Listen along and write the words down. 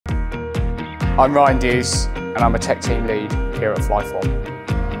I'm Ryan Deuce and I'm a tech team lead here at Flyform.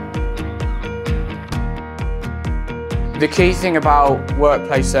 The key thing about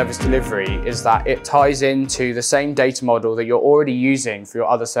workplace service delivery is that it ties into the same data model that you're already using for your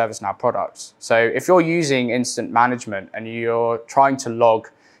other ServiceNow products. So if you're using incident management and you're trying to log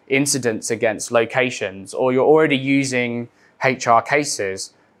incidents against locations, or you're already using HR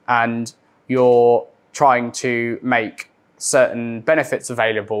cases and you're trying to make certain benefits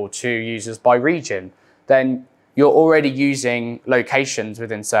available to users by region, then you're already using locations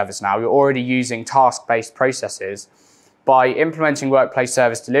within ServiceNow. You're already using task-based processes. By implementing workplace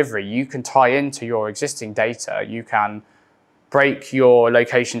service delivery, you can tie into your existing data. You can break your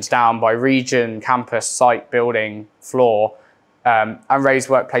locations down by region, campus, site, building, floor, and raise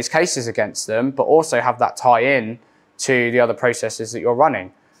workplace cases against them, but also have that tie in to the other processes that you're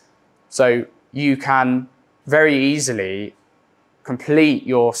running. So you can very easily complete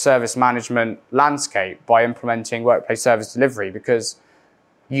your service management landscape by implementing workplace service delivery, because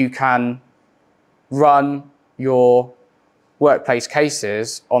you can run your workplace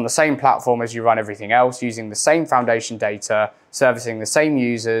cases on the same platform as you run everything else, using the same foundation data, servicing the same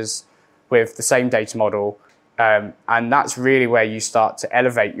users with the same data model. And that's really where you start to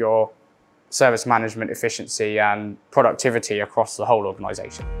elevate your service management efficiency and productivity across the whole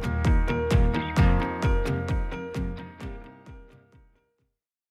organization.